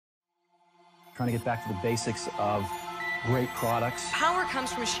trying to get back to the basics of great products. Power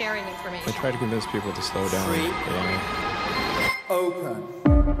comes from sharing information. I try to convince people to slow down. Free. Yeah.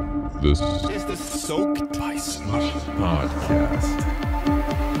 Open. This is the Soaked by Slush podcast.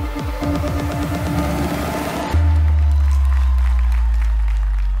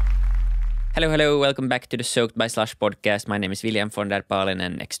 Hello, welcome back to the Soaked by Slush podcast. My name is William von der Palen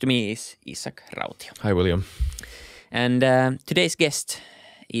and next to me is Isak Rautio. Hi, William. And today's guest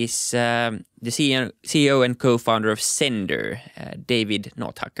is the CEO and co-founder of Sennder, David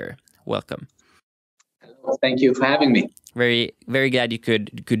Nothacker. Welcome. Thank you for having me. Very, very glad you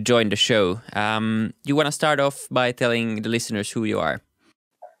could join the show. You want to start off by telling the listeners who you are?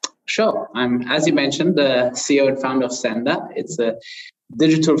 Sure. I'm, as you mentioned, the CEO and founder of Sennder. It's a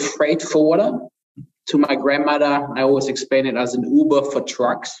digital freight forwarder. To my grandmother, I always explain it as an Uber for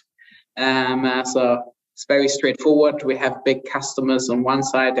trucks. So it's very straightforward. We have big customers on one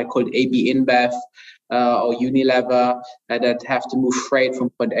side. They're called AB InBev or Unilever that have to move freight from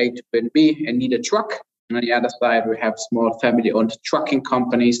point A to point B and need a truck. And on the other side, we have small family-owned trucking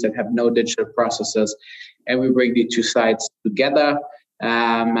companies that have no digital processes. And we bring the two sides together,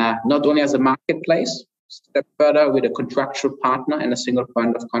 not only as a marketplace, step further with a contractual partner and a single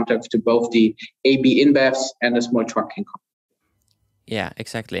point of contact to both the AB InBevs and the small trucking companies. Yeah,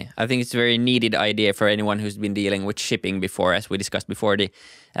 exactly. I think it's a very needed idea for anyone who's been dealing with shipping before, as we discussed before the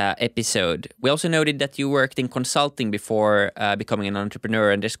episode. We also noted that you worked in consulting before becoming an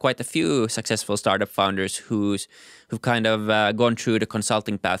entrepreneur, and there's quite a few successful startup founders who've kind of gone through the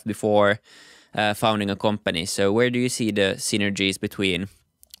consulting path before founding a company. So where do you see the synergies between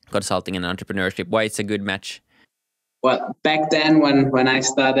consulting and entrepreneurship? Why it's a good match? Well, back then when I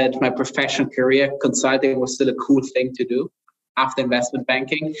started my professional career, consulting was still a cool thing to do. After investment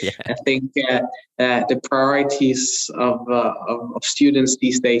banking, yeah. I think the priorities of students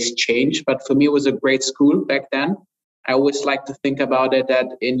these days change. But for me, it was a great school back then. I always like to think about it that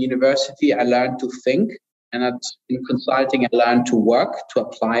in university, I learned to think. And in consulting, I learned to work, to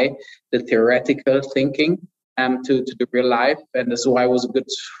apply the theoretical thinking to the real life. And this is why it was a good,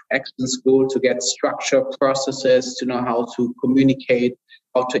 excellent school to get structure, processes, to know how to communicate,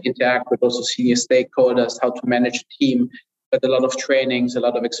 how to interact with also senior stakeholders, how to manage a team. But a lot of trainings, a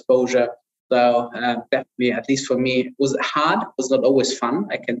lot of exposure. So definitely, at least for me, it was hard. It was not always fun,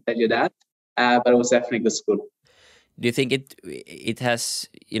 I can tell you that. But it was definitely a good school. Do you think it has,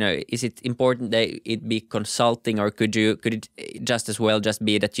 is it important that it be consulting, or could it just as well just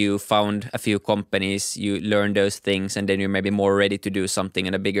be that you found a few companies, you learn those things, and then you're maybe more ready to do something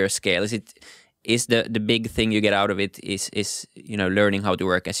on a bigger scale? Is the big thing you get out of it is learning how to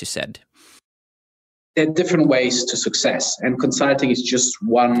work, as you said? There are different ways to success, and consulting is just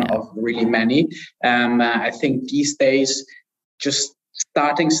one of really many. I think these days, just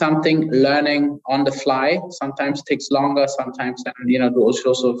starting something, learning on the fly, sometimes takes longer, sometimes, do all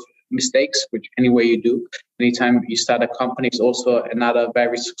sorts of mistakes, which any way you do. Anytime you start a company is also another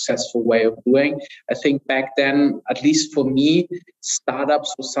very successful way of doing. I think back then, at least for me,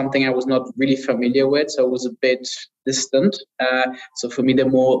 startups was something I was not really familiar with, so it was a bit distant. So for me, the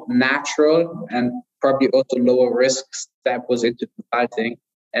more natural and probably also lower risk step was into consulting,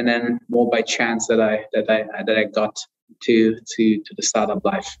 and then more by chance that I got to the startup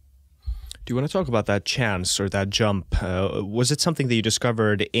life. Do you want to talk about that chance or that jump? Was it something that you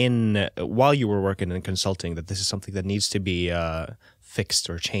discovered while you were working in consulting, that this is something that needs to be fixed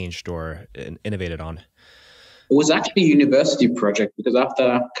or changed or innovated on? It was actually a university project, because after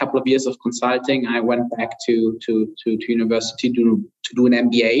a couple of years of consulting, I went back to university to do an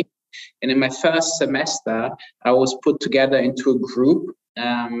MBA. And in my first semester, I was put together into a group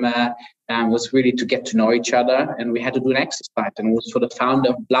was really to get to know each other, and we had to do an exercise, and it was for the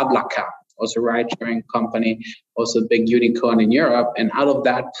founder of BlaBlaCar, also a ride-sharing company, also a big unicorn in Europe. And out of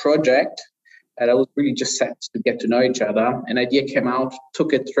that project, that was really just set to get to know each other. An idea came out,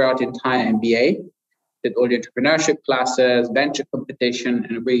 took it throughout the entire MBA, did all the entrepreneurship classes, venture competition,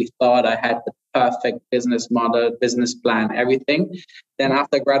 and really thought I had the perfect business model, business plan, everything. Then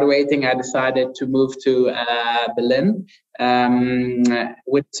after graduating, I decided to move to Berlin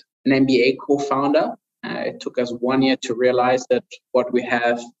with an MBA co-founder. It took us 1 year to realize that what we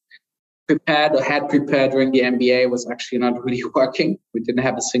had prepared during the MBA was actually not really working. We didn't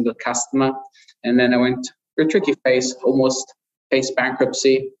have a single customer. And then I went through a tricky phase, almost faced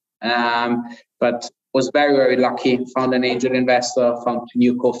bankruptcy, but was very, very lucky. Found an angel investor, found 2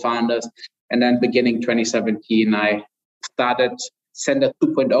 new co-founders. And then beginning 2017, I started Sennder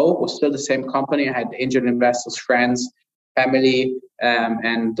 2.0, was still the same company. I had angel investors, friends, family,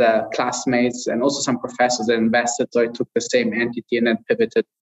 and classmates, and also some professors that invested. So I took the same entity and then pivoted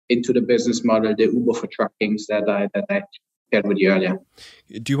into the business model, the Uber for truckings that I shared with you earlier.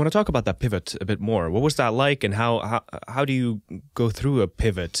 Do you want to talk about that pivot a bit more? What was that like, and how do you go through a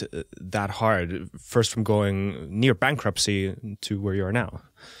pivot that hard, first from going near bankruptcy to where you are now?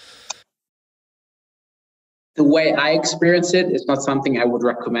 The way I experience it is not something I would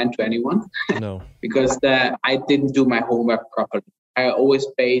recommend to anyone. No. Because I didn't do my homework properly. I always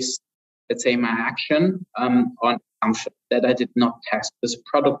based, let's say, my action on assumption that I did not test. This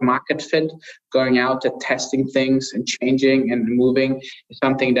product market fit, going out and testing things and changing and moving is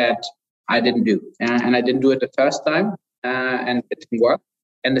something that I didn't do. And I didn't do it the first time, and it didn't work.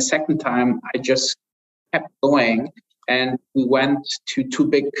 And the second time, I just kept going. And we went to two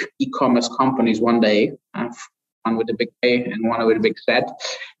big e-commerce companies one day, one with a big A and one with a big Z.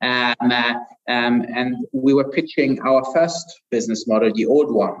 And we were pitching our first business model, the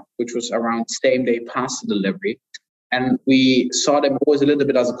old one, which was around same-day parcel delivery. And we saw them always a little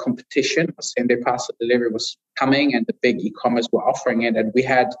bit as a competition. Same-day parcel delivery was coming and the big e-commerce were offering it. And we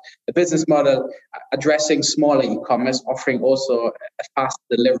had the business model addressing smaller e-commerce, offering also a fast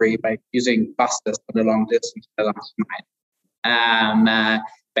delivery by using buses for the long distance, the last mile.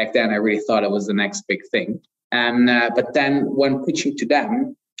 Back then, I really thought it was the next big thing. But then when pitching to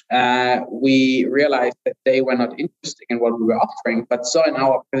them, we realized that they were not interested in what we were offering, but saw in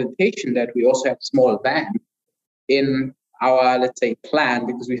our presentation that we also had small van in our, let's say, plan,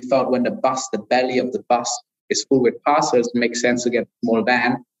 because we thought when the belly of the bus is full with parcels, it makes sense to get a small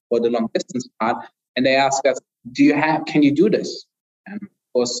van for the long distance part. And they asked us, can you do this? And of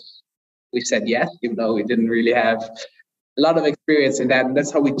course, we said yes, even though we didn't really have a lot of experience in that. And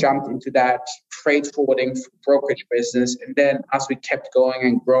that's how we jumped into that freight forwarding brokerage business. And then as we kept going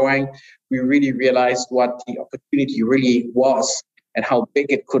and growing, we really realized what the opportunity really was and how big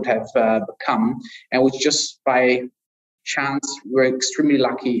it could have become. And which just by chance, we were extremely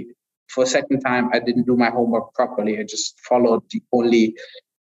lucky. For a second time, I didn't do my homework properly. I just followed the only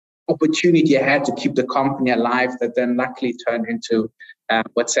opportunity I had to keep the company alive that then luckily turned into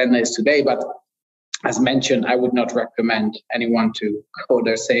what Sennder is today. But as mentioned, I would not recommend anyone to go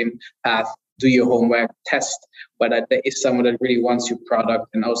their same path. Do your homework, test whether there is someone that really wants your product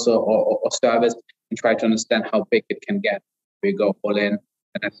and also or service, and try to understand how big it can get. We go all in,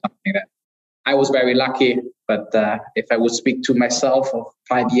 and that's something that I was very lucky. But if I would speak to myself of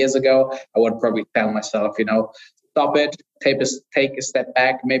 5 years ago, I would probably tell myself, stop it, take a step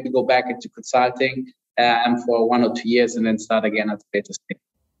back, maybe go back into consulting for 1 or 2 years, and then start again at the later stage.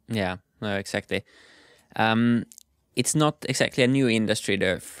 Yeah, no, exactly. It's not exactly a new industry,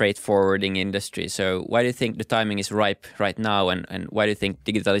 the freight forwarding industry. So why do you think the timing is ripe right now, and why do you think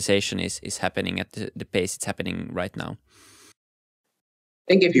digitalization is happening at the pace it's happening right now?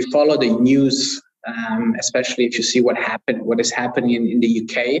 I think if you follow the news, especially if you see what is happening in the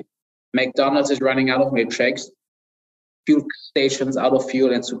UK, McDonald's is running out of milkshakes, fuel stations out of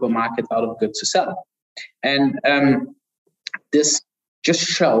fuel, and supermarkets out of goods to sell. And this just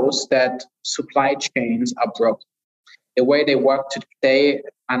shows that supply chains are broken. The way they work today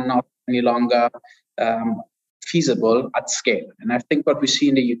are not any longer feasible at scale. And I think what we see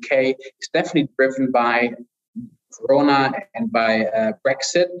in the UK is definitely driven by Corona and by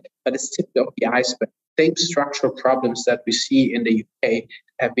Brexit, but it's tip of the iceberg. Same structural problems that we see in the UK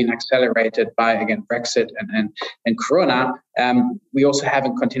have been accelerated by, again, Brexit and Corona. We also have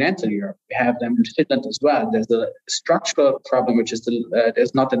in continental Europe. We have them in Finland as well. There's a structural problem, which is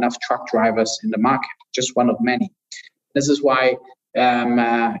there's not enough truck drivers in the market, just one of many. This is why,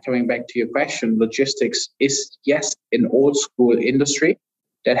 coming back to your question, logistics is, yes, an old school industry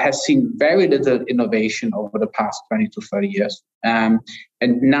that has seen very little innovation over the past 20 to 30 years. And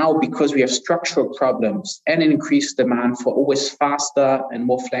now, because we have structural problems and an increased demand for always faster and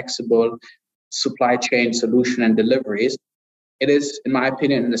more flexible supply chain solution and deliveries, it is, in my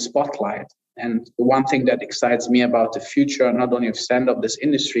opinion, in the spotlight. And the one thing that excites me about the future, not only of Sennder, of this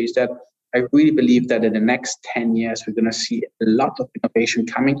industry, is that I really believe that in the next 10 years, we're going to see a lot of innovation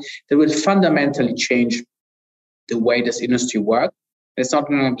coming that will fundamentally change the way this industry works. It's not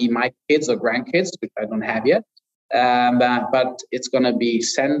going to be my kids or grandkids, which I don't have yet, but it's going to be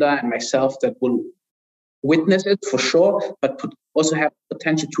Sennder and myself that will witness it for sure, but also have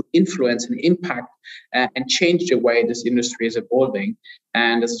potential to influence and impact and change the way this industry is evolving.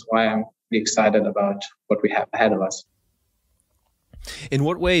 And this is why I'm really excited about what we have ahead of us. In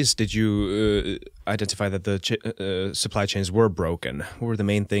what ways did you identify that the supply chains were broken? What were the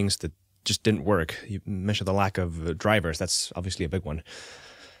main things that just didn't work? You mentioned the lack of drivers. That's obviously a big one.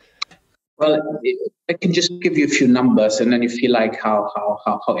 Well, I can just give you a few numbers, and then you feel like how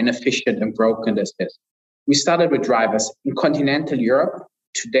inefficient and broken this is. We started with drivers in continental Europe.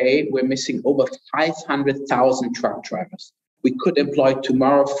 today we're missing over 500,000 truck drivers. We could employ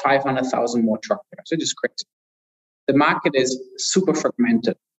tomorrow 500,000 more truck drivers. It is crazy. The market is super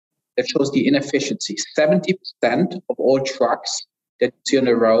fragmented. That shows the inefficiency. 70% of all trucks that you see on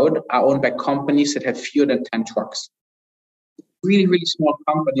the road are owned by companies that have fewer than 10 trucks. Really, really small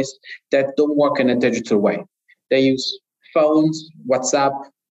companies that don't work in a digital way. They use phones, WhatsApp,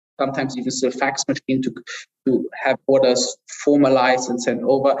 sometimes even still fax machine to have orders formalized and sent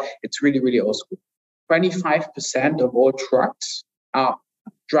over. It's really, really old school. 25% of all trucks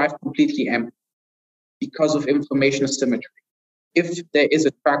drive completely empty because of information asymmetry. If there is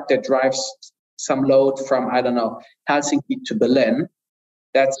a truck that drives some load from, I don't know, Helsinki to Berlin,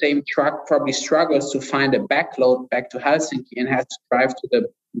 that same truck probably struggles to find a backload back to Helsinki and has to drive to the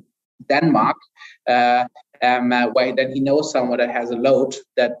Denmark, where then he knows someone that has a load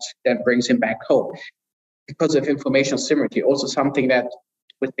that brings him back home. Because of information asymmetry, also something that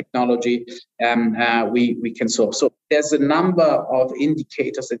with technology we can solve. So there's a number of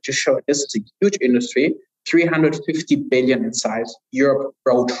indicators that just show this is a huge industry. 350 billion in size, Europe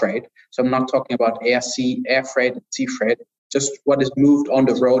road trade. So I'm not talking about air freight, sea freight. Just what is moved on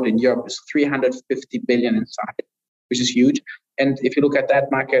the road in Europe is 350 billion in size, which is huge. And if you look at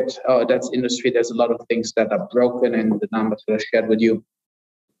that market, that's industry, there's a lot of things that are broken, and the numbers that I shared with you,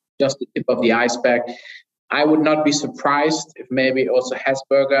 just the tip of the iceberg. I would not be surprised if maybe also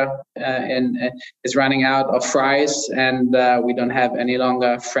Hesburger is running out of fries, and we don't have any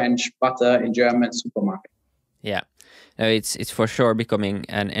longer French butter in German supermarket. Yeah, it's for sure becoming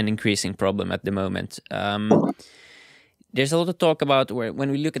an increasing problem at the moment. There's a lot of talk about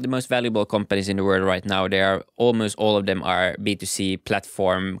when we look at the most valuable companies in the world right now, they are almost all of them are B2C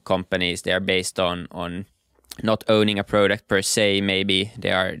platform companies. They are based on not owning a product per se. Maybe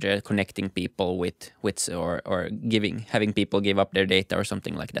they're connecting people with or having people give up their data or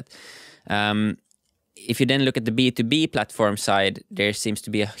something like that. If you then look at the B2B platform side, there seems to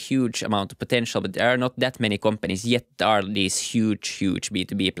be a huge amount of potential, but there are not that many companies yet. There are these huge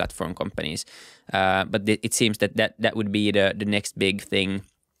B2B platform companies. But it seems that would be the next big thing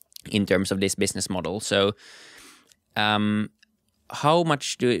in terms of this business model. So how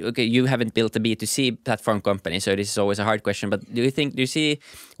much you haven't built a B2C platform company, so this is always a hard question, but do you see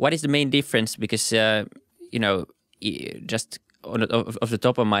what is the main difference? Because, just off the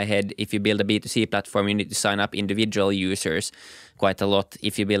top of my head, if you build a B2C platform, you need to sign up individual users quite a lot.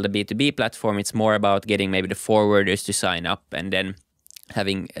 If you build a B2B platform, it's more about getting maybe the forwarders to sign up and then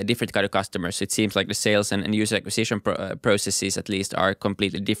having a different kind of customers. So it seems like the sales and user acquisition processes at least are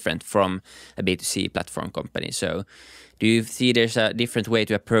completely different from a B2C platform company. So do you see there's a different way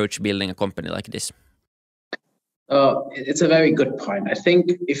to approach building a company like this? It's a very good point. I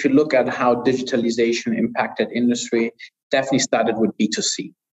think if you look at how digitalization impacted industry, definitely started with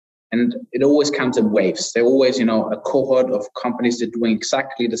B2C. And it always comes in waves. There always, a cohort of companies that are doing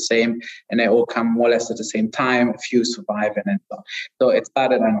exactly the same, and they all come more or less at the same time. A few survive, and then so it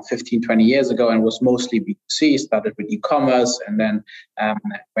started, 15, 20 years ago, and was mostly B2C. Started with e-commerce, and then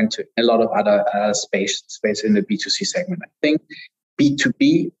went to a lot of other space in the B2C segment. I think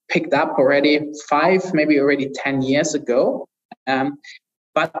B2B picked up already 5, maybe already 10 years ago,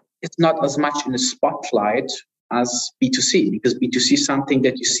 but it's not as much in the spotlight as B2C, because B2C is something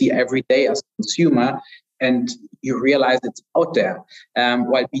that you see every day as a consumer, and you realize it's out there.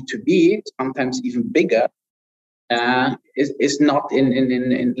 While B2B, sometimes even bigger, is not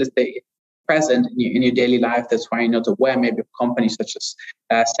in let's say present in your daily life. That's why you're not aware maybe of companies such as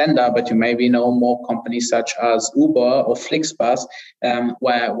Sennder, but you maybe know more companies such as Uber or Flixbus,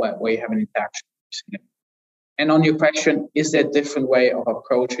 where you have an interaction. And on your question, is there a different way of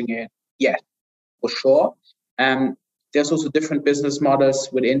approaching it? Yes, for sure. There's also different business models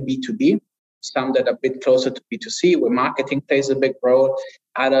within B2B, some that are a bit closer to B2C, where marketing plays a big role,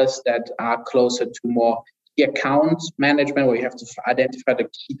 others that are closer to more key account management, where you have to identify the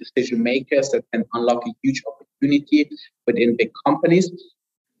key decision makers that can unlock a huge opportunity within big companies.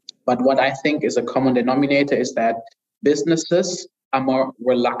 But what I think is a common denominator is that businesses are more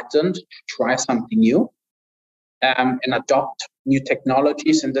reluctant to try something new and adopt new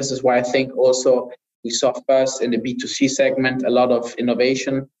technologies. And this is why I think also we saw first in the B2C segment a lot of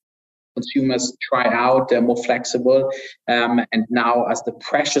innovation. Consumers try out, they're more flexible. And now as the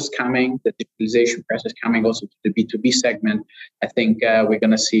pressure's coming, the digitalization pressure is coming also to the B2B segment, I think we're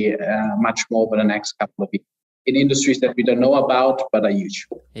going to see much more over the next couple of years in industries that we don't know about, but are huge.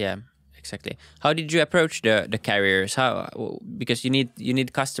 Yeah, exactly. How did you approach the carriers? Because you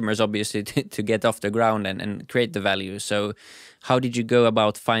need customers, obviously, to get off the ground and create the value. So how did you go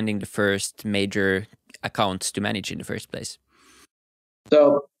about finding the first major accounts to manage in the first place?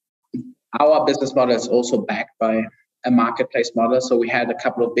 So our business model is also backed by a marketplace model. So we had a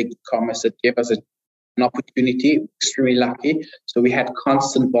couple of big e-commerce that gave us an opportunity, extremely lucky. So we had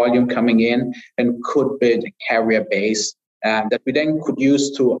constant volume coming in and could build a carrier base that we then could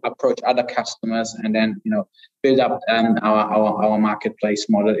use to approach other customers and then, build up our marketplace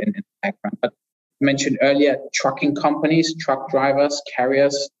model in the background. But I mentioned earlier, trucking companies, truck drivers,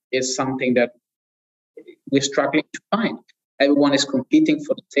 carriers is something that we're struggling to find. Everyone is competing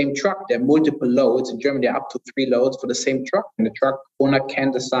for the same truck. There are multiple loads. In Germany, there are up to 3 loads for the same truck. And the truck owner can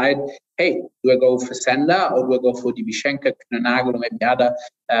decide, hey, do I go for Sennder or do I go for DB Schenker, Kühne+Nagel, or maybe other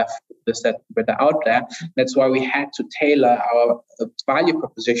that are out there. That's why we had to tailor our value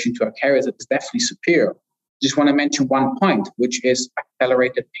proposition to our carriers that is definitely superior. Just want to mention one point, which is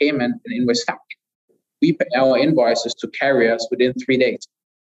accelerated payment and invoice factoring. We pay our invoices to carriers within 3 days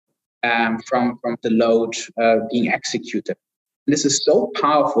from the load being executed. This is so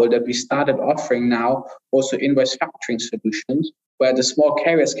powerful that we started offering now also invoice factoring solutions where the small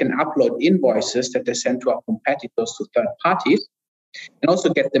carriers can upload invoices that they send to our competitors, to third parties, and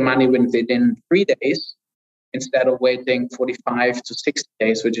also get the money within 3 days instead of waiting 45 to 60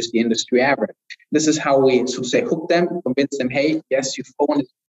 days, which is the industry average. This is how we, so to say, hook them, convince them, hey, yes, your phone is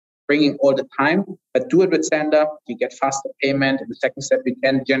bringing all the time, but do it with Sennder. You get faster payment. In the second step, we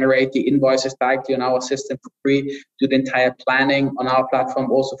can generate the invoices directly on our system for free, do the entire planning on our platform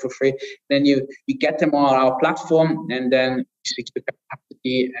also for free. Then you get them on our platform, and then you switch the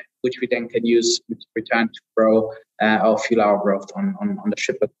capacity, which we then can use with return to grow or fuel our growth on the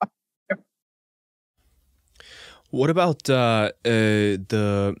shipper platform. What about the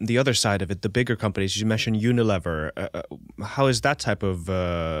other side of it, the bigger companies? You mentioned Unilever. How is that type of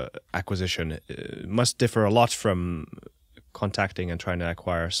acquisition? It must differ a lot from contacting and trying to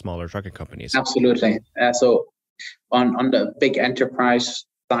acquire smaller trucking companies. Absolutely. So on the big enterprise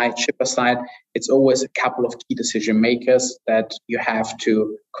side, shipper side, it's always a couple of key decision makers that you have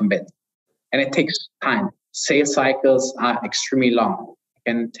to convince. And it takes time. Sales cycles are extremely long. It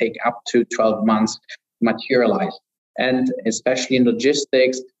can take up to 12 months materialize. And especially in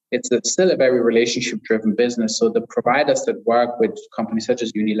logistics, it's still a very relationship-driven business. So the providers that work with companies such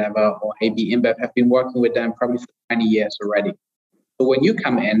as Unilever or AB InBev have been working with them probably for 20 years already. So when you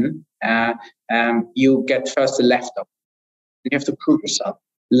come in, you get first the leftover. You have to prove yourself.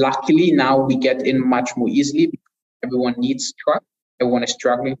 Luckily, now we get in much more easily because everyone needs trucks. Everyone is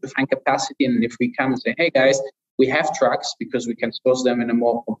struggling to find capacity. And if we come and say, hey, guys, we have trucks because we can source them in a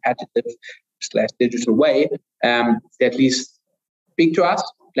more competitive / digital way. They at least speak to us,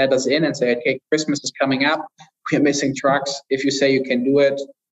 let us in and say, okay, Christmas is coming up. We're missing trucks. If you say you can do it,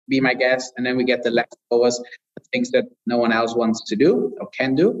 be my guest. And then we get the leftovers, the things that no one else wants to do or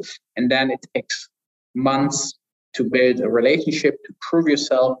can do. And then it takes months to build a relationship, to prove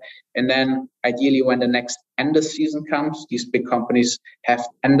yourself. And then ideally when the next tender season comes, these big companies have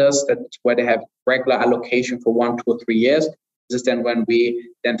tenders where they have regular allocation for 1, 2, or 3 years. This is then when we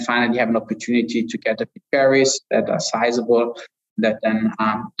then finally have an opportunity to get the carriers that are sizable, that then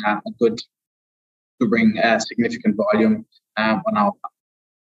are good to bring significant volume on our platform.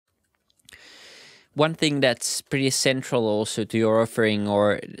 One thing that's pretty central also to your offering,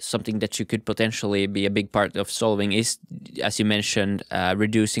 or something that you could potentially be a big part of solving, is, as you mentioned,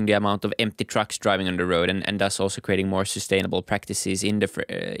 reducing the amount of empty trucks driving on the road, and thus also creating more sustainable practices in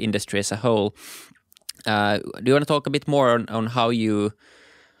the industry as a whole. Do you want to talk a bit more on how you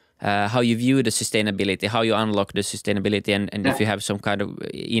view the sustainability, how you unlock the sustainability, and if you have some kind of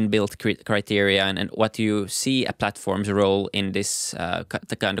inbuilt criteria, and what you see a platform's role in this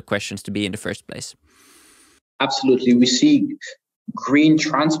the kind of questions to be in the first place? Absolutely. We see green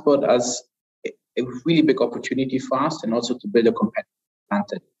transport as a really big opportunity for us and also to build a competitive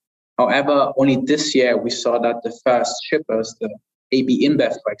advantage. However, only this year we saw that the first shippers, the AB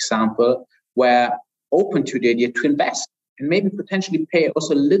InBev, for example, were open to the idea to invest and maybe potentially pay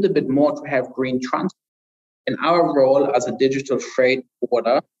also a little bit more to have green transport. And our role as a digital freight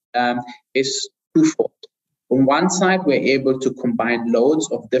forwarder is twofold. On one side, we're able to combine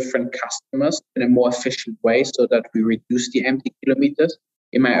loads of different customers in a more efficient way so that we reduce the empty kilometers.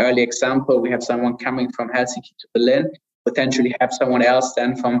 In my early example, we have someone coming from Helsinki to Berlin, potentially have someone else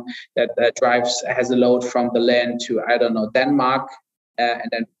then from that has a load from Berlin to, I don't know, Denmark, and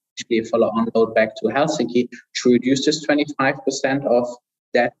then a follow-on load back to Helsinki to reduce this 25% of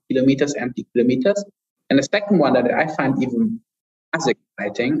that kilometers, empty kilometers. And the second one that I find even as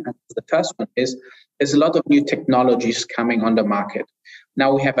exciting as the first one is there's a lot of new technologies coming on the market.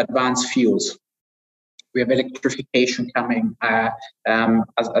 Now we have advanced fuels. We have electrification coming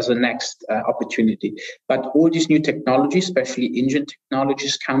as a next opportunity. But all these new technologies, especially engine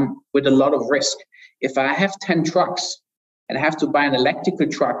technologies, come with a lot of risk. If I have 10 trucks and I have to buy an electrical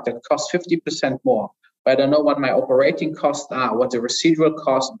truck that costs 50% more, but I don't know what my operating costs are, what the residual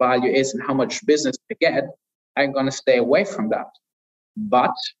cost value is, and how much business I get, I'm going to stay away from that.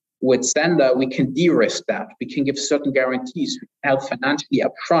 But with Sennder, we can de-risk that. We can give certain guarantees. We can help financially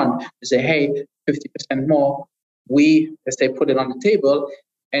upfront to say, hey, 50% more, we, as they put it on the table,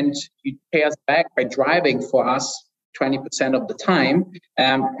 and you pay us back by driving for us 20% of the time,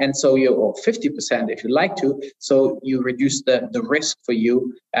 and so or 50% if you like to, so you reduce the risk for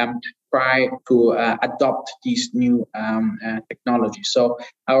you to try to adopt these new technologies. So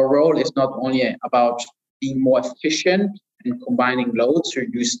our role is not only about being more efficient and combining loads to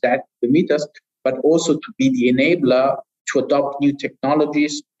reduce that meters, but also to be the enabler to adopt new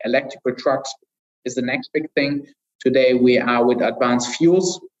technologies. Electrical trucks is the next big thing. Today we are with advanced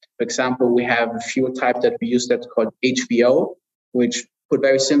fuels. For example, we have a fuel type that we use that's called HVO, which put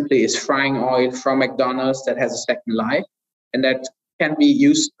very simply is frying oil from McDonald's that has a second life, and that can be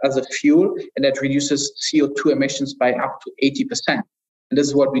used as a fuel, and that reduces CO2 emissions by up to 80%. And this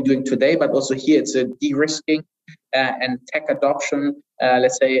is what we're doing today, but also here it's a de-risking and tech adoption,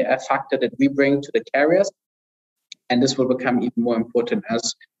 let's say, a factor that we bring to the carriers. And this will become even more important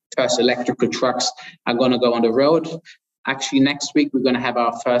as first electrical trucks are going to go on the road. Actually, next week, we're going to have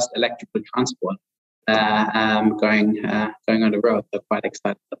our first electrical transport going on the road. So quite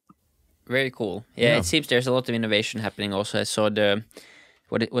excited. Very cool. Yeah, it seems there's a lot of innovation happening also. I saw the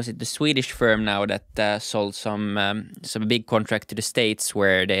Swedish firm now that sold some big contract to the States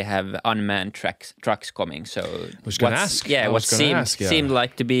where they have unmanned trucks coming. So I was going to ask. Yeah, what seemed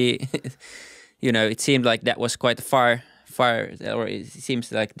like to be, it seemed like that was quite far, or it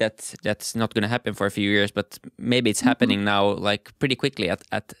seems like that's not going to happen for a few years, but maybe it's happening now, like pretty quickly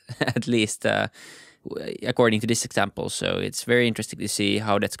at least. According to this example, so it's very interesting to see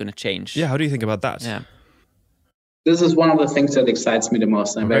how that's going to change. Yeah, how do you think about that? Yeah. This is one of the things that excites me the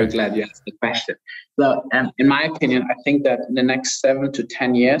most. I'm very glad you asked the question. So, in my opinion, I think that in the next 7 to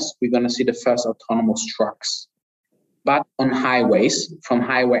 10 years, we're going to see the first autonomous trucks. But on highways, from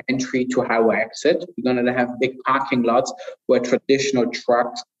highway entry to highway exit, we're going to have big parking lots where traditional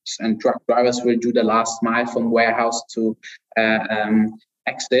trucks and truck drivers will do the last mile from warehouse to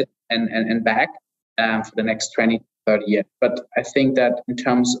exit and back for the next 20, 30 years. But I think that in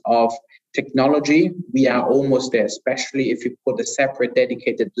terms of technology, we are almost there, especially if you put a separate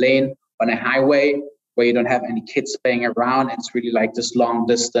dedicated lane on a highway where you don't have any kids playing around. It's really like this long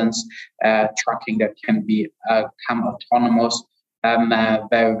distance trucking that can become autonomous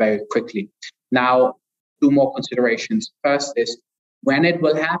very, very quickly. Now, 2 more considerations. First is when it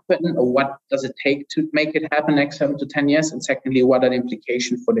will happen, or what does it take to make it happen next 7 to 10 years? And secondly, what are the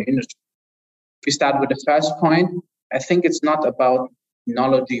implications for the industry? If we start with the first point, I think it's not about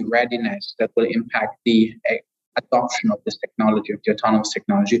technology readiness that will impact the adoption of this technology, of the autonomous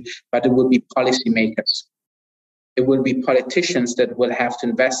technology, but it will be policymakers. It will be politicians that will have to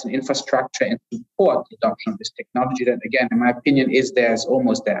invest in infrastructure and support the adoption of this technology that, again, in my opinion, is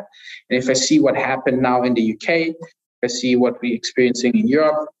almost there. And if I see what happened now in the UK, if I see what we're experiencing in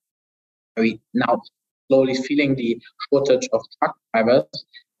Europe, we now slowly feeling the shortage of truck drivers,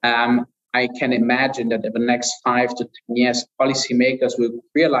 I can imagine that in the next 5 to 10 years, policymakers will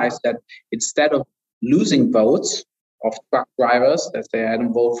realize that instead of losing votes of truck drivers that say, I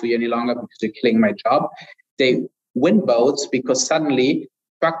don't vote for you any longer because you're killing my job, they win votes because suddenly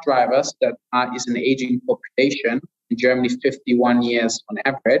truck drivers is an aging population, in Germany 51 years on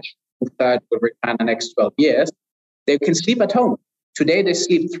average, 1/3 will retire in the next 12 years, they can sleep at home. Today they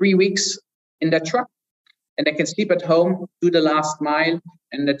sleep 3 weeks in their truck. And they can sleep at home, do the last mile,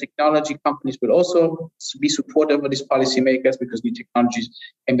 and the technology companies will also be supportive of these policymakers because new technologies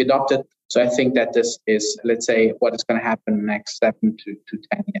can be adopted. So I think that this is, let's say, what is going to happen in the next 7 to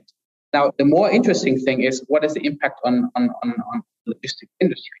 10 years. Now, the more interesting thing is what is the impact on the logistics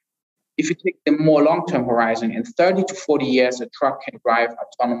industry? If you take the more long-term horizon, in 30 to 40 years, a truck can drive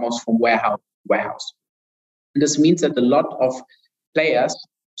autonomous from warehouse to warehouse. And this means that a lot of players,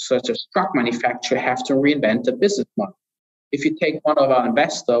 such as truck manufacturer, have to reinvent the business model. If you take one of our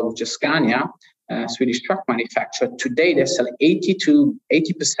investors, which is Scania, a Swedish truck manufacturer, today they sell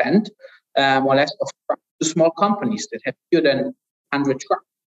 80% more or less of trucks to small companies that have fewer than 100 trucks.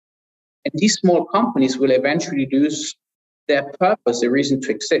 And these small companies will eventually lose their purpose, the reason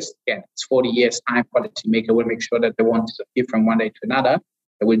to exist. Again, it's 40 years time, policymaker will make sure that they won't disappear from one day to another.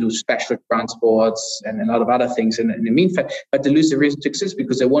 They will do special transports and a lot of other things in the meantime. But they lose the reason to exist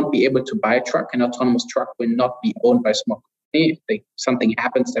because they won't be able to buy a truck. An autonomous truck will not be owned by a small company. If something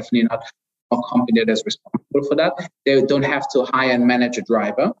happens, definitely not a company that is responsible for that. They don't have to hire and manage a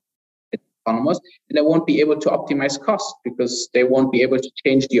driver. It's autonomous. And they won't be able to optimize costs because they won't be able to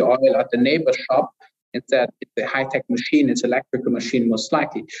change the oil at the neighbor shop. Instead, it's a high-tech machine, it's an electrical machine most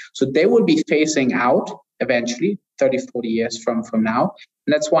likely. So they will be phasing out eventually, 30, 40 years from now.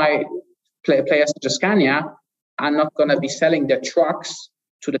 And that's why players such as Scania are not going to be selling their trucks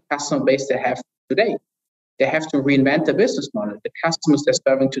to the customer base they have today. They have to reinvent the business model. The customers they're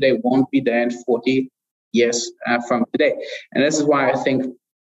serving today won't be there in 40 years from today. And this is why I think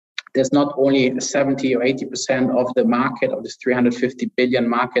there's not only 70 or 80% of the market, of this 350 billion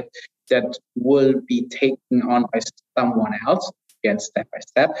market, that will be taken on by someone else, again, step by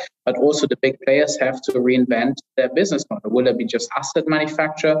step, but also the big players have to reinvent their business model. Will it be just asset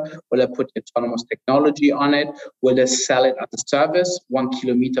manufacturer? Will they put autonomous technology on it? Will they sell it as a service, €1 per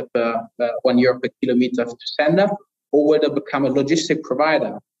kilometer to Sennder? Or will they become a logistic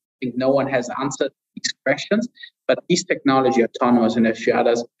provider? I think no one has answered these questions, but these technology, autonomous and a few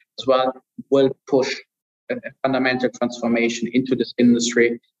others as well, will push a fundamental transformation into this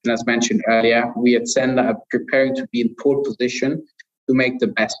industry. And as mentioned earlier, we at Sennder are preparing to be in pole position to make the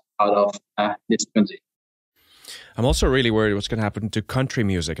best out of this transition. I'm also really worried what's going to happen to country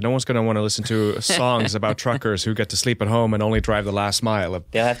music. No one's going to want to listen to songs about truckers who get to sleep at home and only drive the last mile.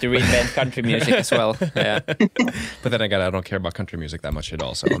 They'll have to reinvent country music as well. Yeah. But then again, I don't care about country music that much at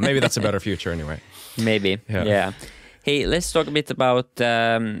all. So maybe that's a better future anyway. Maybe, yeah. Hey, let's talk a bit about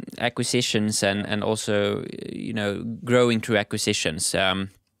acquisitions and also, growing through acquisitions.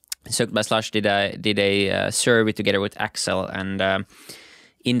 Sökt by Slush did a survey together with Axel, and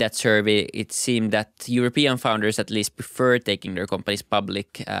in that survey, it seemed that European founders at least prefer taking their companies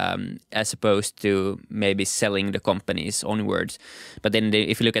public as opposed to maybe selling the companies onwards. But then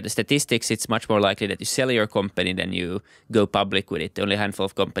if you look at the statistics, it's much more likely that you sell your company than you go public with it. Only a handful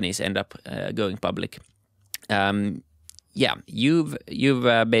of companies end up going public. You've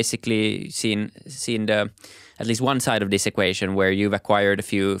basically seen the at least one side of this equation where you've acquired a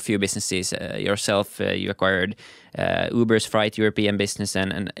few businesses yourself. You acquired Uber's Freight European business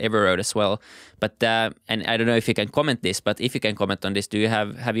and Everroad as well. But and I don't know if you can comment this, but if you can comment on this,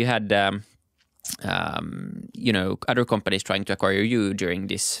 have you had other companies trying to acquire you during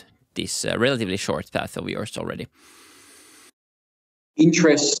this relatively short path of yours already?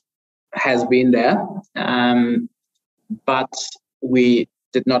 Interest has been there. But we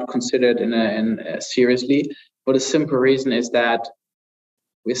did not consider it seriously. For the simple reason is that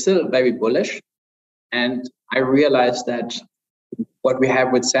we're still very bullish. And I realized that what we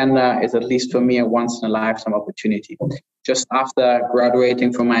have with Sennder is, at least for me, a once-in-a-lifetime opportunity. Just after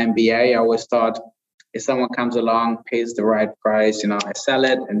graduating from my MBA, I always thought, if someone comes along, pays the right price, I sell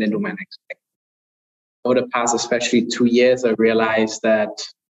it and then do my next thing. Over the past, especially 2 years, I realized that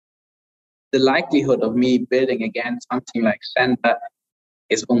the likelihood of me building again something like Sennder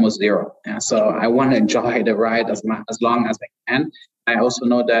is almost zero. So I want to enjoy the ride as long as I can. I also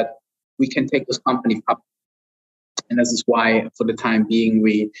know that we can take this company up. And this is why, for the time being,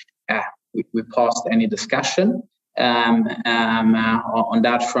 we paused any discussion on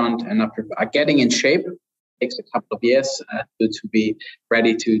that front and are getting in shape. It takes a couple of years to be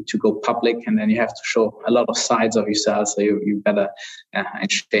ready to go public, and then you have to show a lot of sides of yourself, so you better in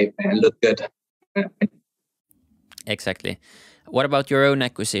shape and look good. Exactly. What about your own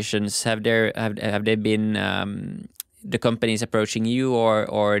acquisitions? Have they been the companies approaching you,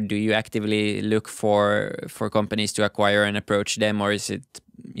 or do you actively look for companies to acquire and approach them, or is it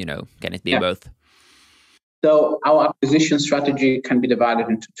can it be both? So our acquisition strategy can be divided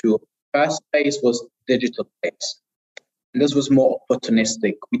into two. First phase was digital phase. And this was more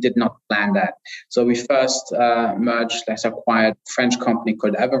opportunistic. We did not plan that. So we first acquired a French company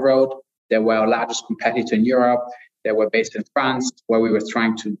called Everroad. They were our largest competitor in Europe. They were based in France, where we were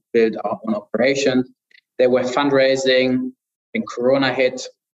trying to build our own operations. They were fundraising, and Corona hit,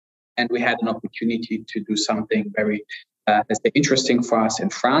 and we had an opportunity to do something very interesting for us in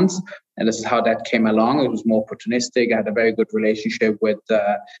France. And this is how that came along. It was more opportunistic. I had a very good relationship with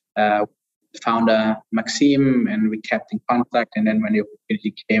founder Maxime, and we kept in contact. And then when the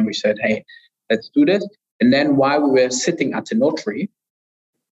opportunity came, we said, hey, let's do this. And then while we were sitting at the notary,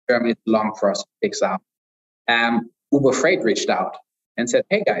 Germany is long for us, it takes out. Uber Freight reached out and said,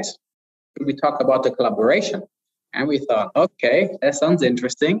 hey guys, should we talk about the collaboration? And we thought, okay, that sounds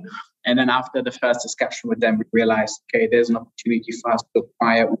interesting. And then after the first discussion with them, we realized, okay, there's an opportunity for us to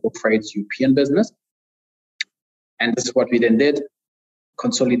acquire Uber Freight's European business. And this is what we then did.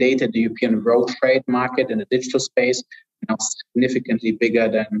 consolidated the European road trade market in the digital space, now significantly bigger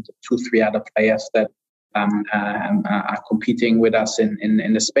than the 2-3 other players that are competing with us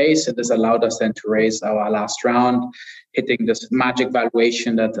in the space. And this allowed us then to raise our last round, hitting this magic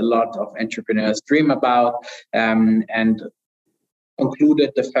valuation that a lot of entrepreneurs dream about, and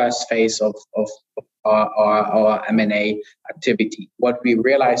concluded the first phase of our M&A activity. What we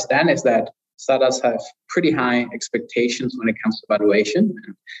realized then is that startups have pretty high expectations when it comes to valuation.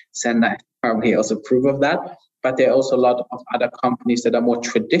 Sennder probably also proof of that. But there are also a lot of other companies that are more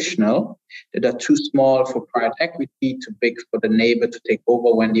traditional, that are too small for private equity, too big for the neighbor to take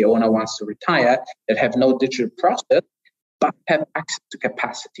over when the owner wants to retire, that have no digital process, but have access to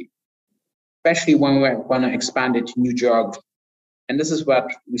capacity, especially when we want to expand into new geographies. And this is what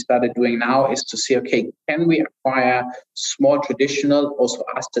we started doing now, is to see, okay, can we acquire small, traditional, also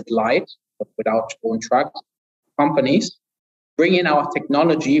asset light, but without own trucks, companies, bring in our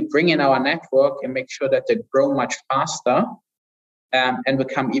technology, bring in our network, and make sure that they grow much faster and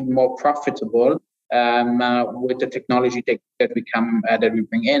become even more profitable with the technology that we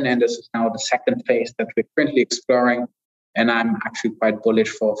bring in. And this is now the second phase that we're currently exploring. And I'm actually quite bullish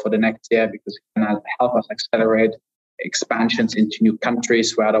for the next year, because it can help us accelerate expansions into new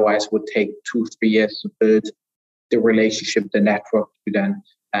countries where otherwise would take 2-3 years to build the relationship, the network, to then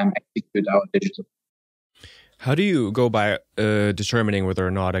execute our digital. How do you go by determining whether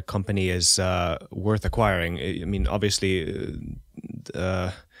or not a company is worth acquiring? I mean, obviously,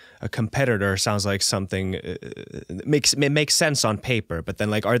 a competitor sounds like something it makes sense on paper, but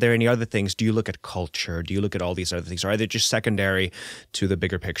then, like, are there any other things? Do you look at culture? Do you look at all these other things? Or are they just secondary to the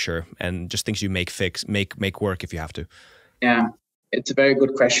bigger picture and just things you make work if you have to? Yeah, it's a very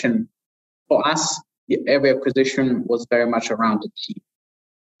good question. For us, every acquisition was very much around the team.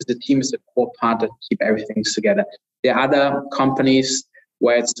 The team is a core part that keep everything together. There are other companies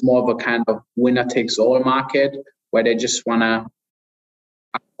where it's more of a kind of winner takes all market, where they just want to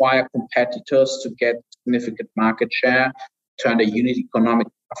acquire competitors to get significant market share, turn the unit economic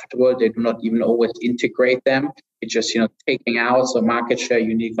profitable. They do not even always integrate them. It's just, taking out so market share,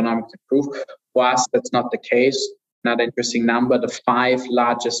 unit economics improve. For us, that's not the case. Another interesting number, the 5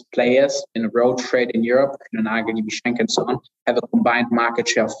 largest players in road trade in Europe, arguably Schenk and so on, have a combined market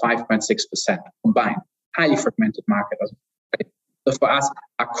share of 5.6%. Combined. Highly fragmented market. So for us,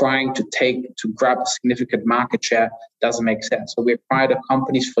 acquiring to grab a significant market share doesn't make sense. So we acquire the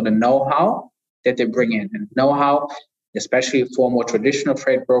companies for the know-how that they bring in. And know-how, especially for more traditional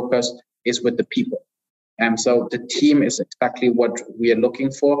trade brokers, is with the people. So the team is exactly what we are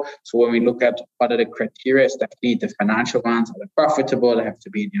looking for. So when we look at what are the criteria, it's definitely the financial ones. Are they profitable? They have to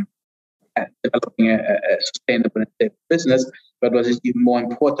be developing a sustainable business. But what is even more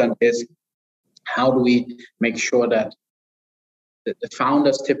important is, how do we make sure that the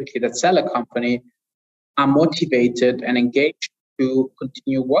founders typically that sell a company are motivated and engaged to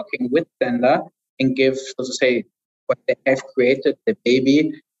continue working with Sennder and give, so to say, what they have created, the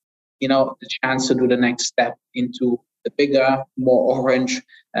baby, the chance to do the next step into the bigger, more orange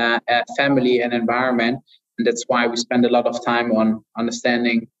family and environment. And that's why we spend a lot of time on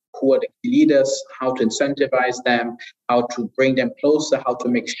understanding who are the key leaders, how to incentivize them, how to bring them closer, how to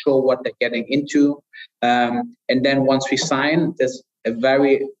make sure what they're getting into. And then once we sign, there's a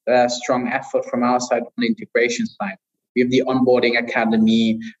very strong effort from our side on the integration side. We have the onboarding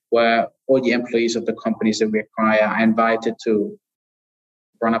academy where all the employees of the companies that we acquire are invited to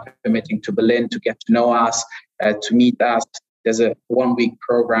run up a meeting to Berlin to get to know us, to meet us. There's a 1-week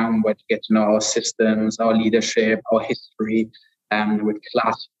program where to get to know our systems, our leadership, our history, with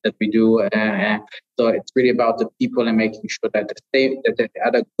class that we do. So it's really about the people and making sure that they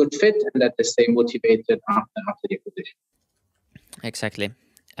are a good fit and that they stay motivated after the acquisition. Exactly.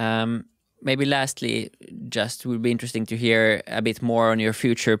 Maybe lastly, just would be interesting to hear a bit more on your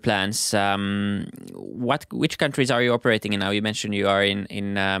future plans. Which countries are you operating in now? You mentioned you are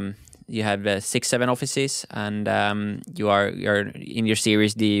you have 6-7 offices, and you're in your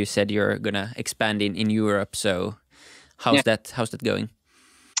Series D. You said you're gonna expand in Europe. So how's that going?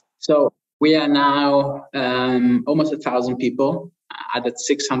 So we are now almost 1,000 people. Added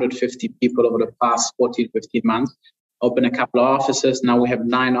 650 people over the past 14, 15 months. Open a couple of offices. Now we have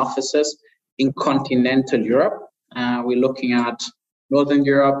 9 offices in continental Europe. We're looking at Northern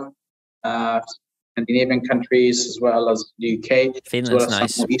Europe, Scandinavian countries, as well as the UK. Finland's as well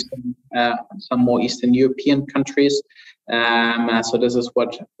as nice. Some more Eastern European countries. So this is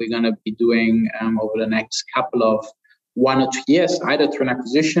what we're going to be doing over the next couple of 1 or 2 years, either through an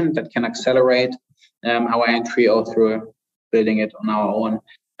acquisition that can accelerate our entry or through building it on our own.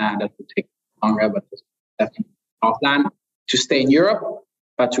 That will take longer, but definitely our plan to stay in Europe,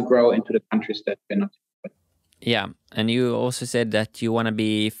 but to grow into the countries that we're not. Yeah, and you also said that you want to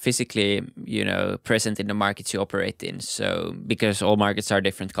be physically, present in the markets you operate in. So because all markets are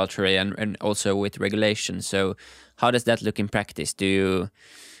different culturally and also with regulations. So how does that look in practice? Do you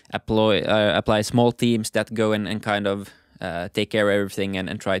apply small teams that go and kind of take care of everything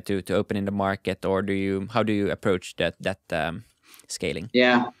and try to open in the market, or how do you approach that scaling?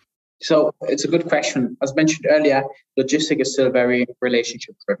 Yeah, so it's a good question. As mentioned earlier, logistics is still very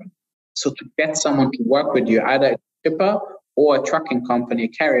relationship driven. So to get someone to work with you, either a shipper or a trucking company, a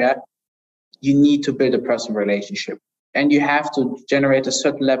carrier, you need to build a personal relationship. And you have to generate a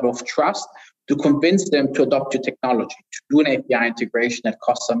certain level of trust to convince them to adopt your technology, to do an API integration that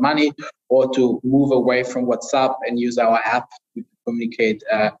costs some money, or to move away from WhatsApp and use our app to communicate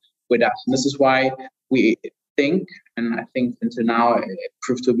with us. And this is why we think, and I think until now it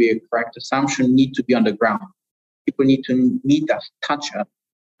proved to be a correct assumption, need to be on the ground. People need to meet us, touch us.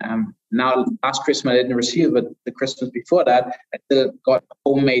 Now, last Christmas I didn't receive, but the Christmas before that, I still got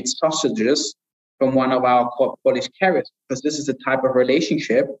homemade sausages from one of our Polish carriers, because this is the type of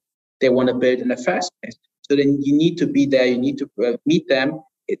relationship they want to build in the first place. So then you need to be there, you need to meet them.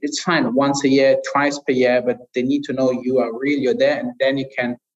 It's fine once a year, twice per year, but they need to know you are real, you're there, and then you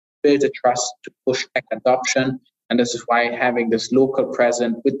can build a trust to push back adoption. And this is why having this local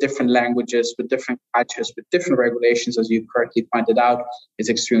presence with different languages, with different cultures, with different regulations, as you correctly pointed out, is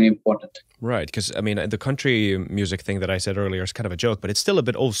extremely important. Right, because I mean, the country music thing that I said earlier is kind of a joke, but it's still a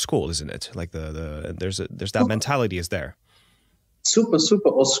bit old school, isn't it? Like there's that mentality is there. Super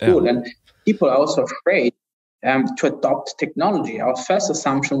old school, yeah. And people are also afraid to adopt technology. Our first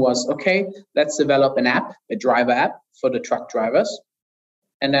assumption was, okay, let's develop an app, a driver app for the truck drivers.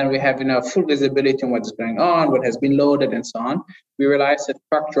 And then we have, full visibility on what's going on, what has been loaded, and so on. We realized that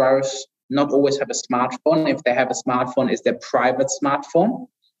truck drivers not always have a smartphone. If they have a smartphone, it's their private smartphone.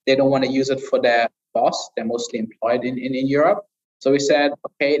 They don't want to use it for their boss. They're mostly employed in Europe. So we said,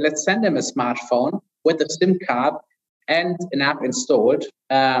 okay, let's send them a smartphone with a SIM card and an app installed.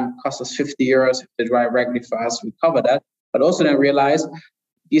 Costs us 50 euros if they drive regularly for us. We cover that. But also then realized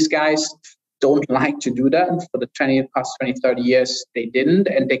these guys don't like to do that. For the past 20, 30 years, they didn't,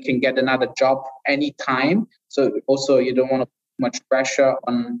 and they can get another job anytime. So also you don't want to put much pressure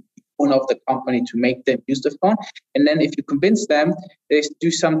on owner of the company to make them use the phone. And then if you convince them, they do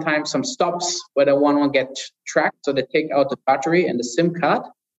sometimes some stops where they want to get tracked. So they take out the battery and the SIM card,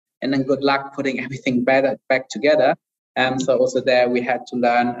 and then good luck putting everything back together. So also there we had to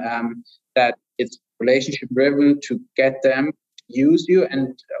learn that it's relationship driven to get them use you,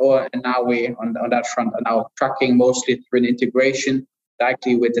 and now we on that front are now tracking mostly through an integration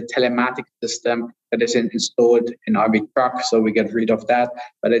directly with the telematics system that is installed in our big truck, so we get rid of that.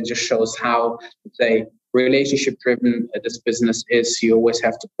 But it just shows how, let's say, relationship driven this business is. You always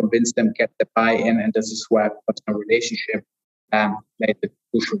have to convince them, get the buy-in, and this is where personal relationship plays a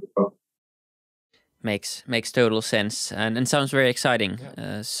crucial role. Makes total sense and sounds very exciting.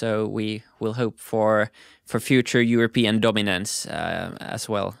 So we will hope for future European dominance as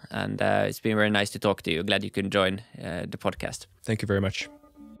well. And it's been very nice to talk to you. Glad you could join the podcast. Thank you very much.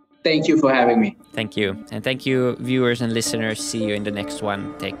 Thank you for having me. Thank you. And thank you, viewers and listeners. See you in the next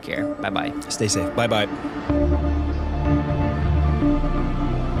one. Take care. Bye-bye. Stay safe. Bye-bye.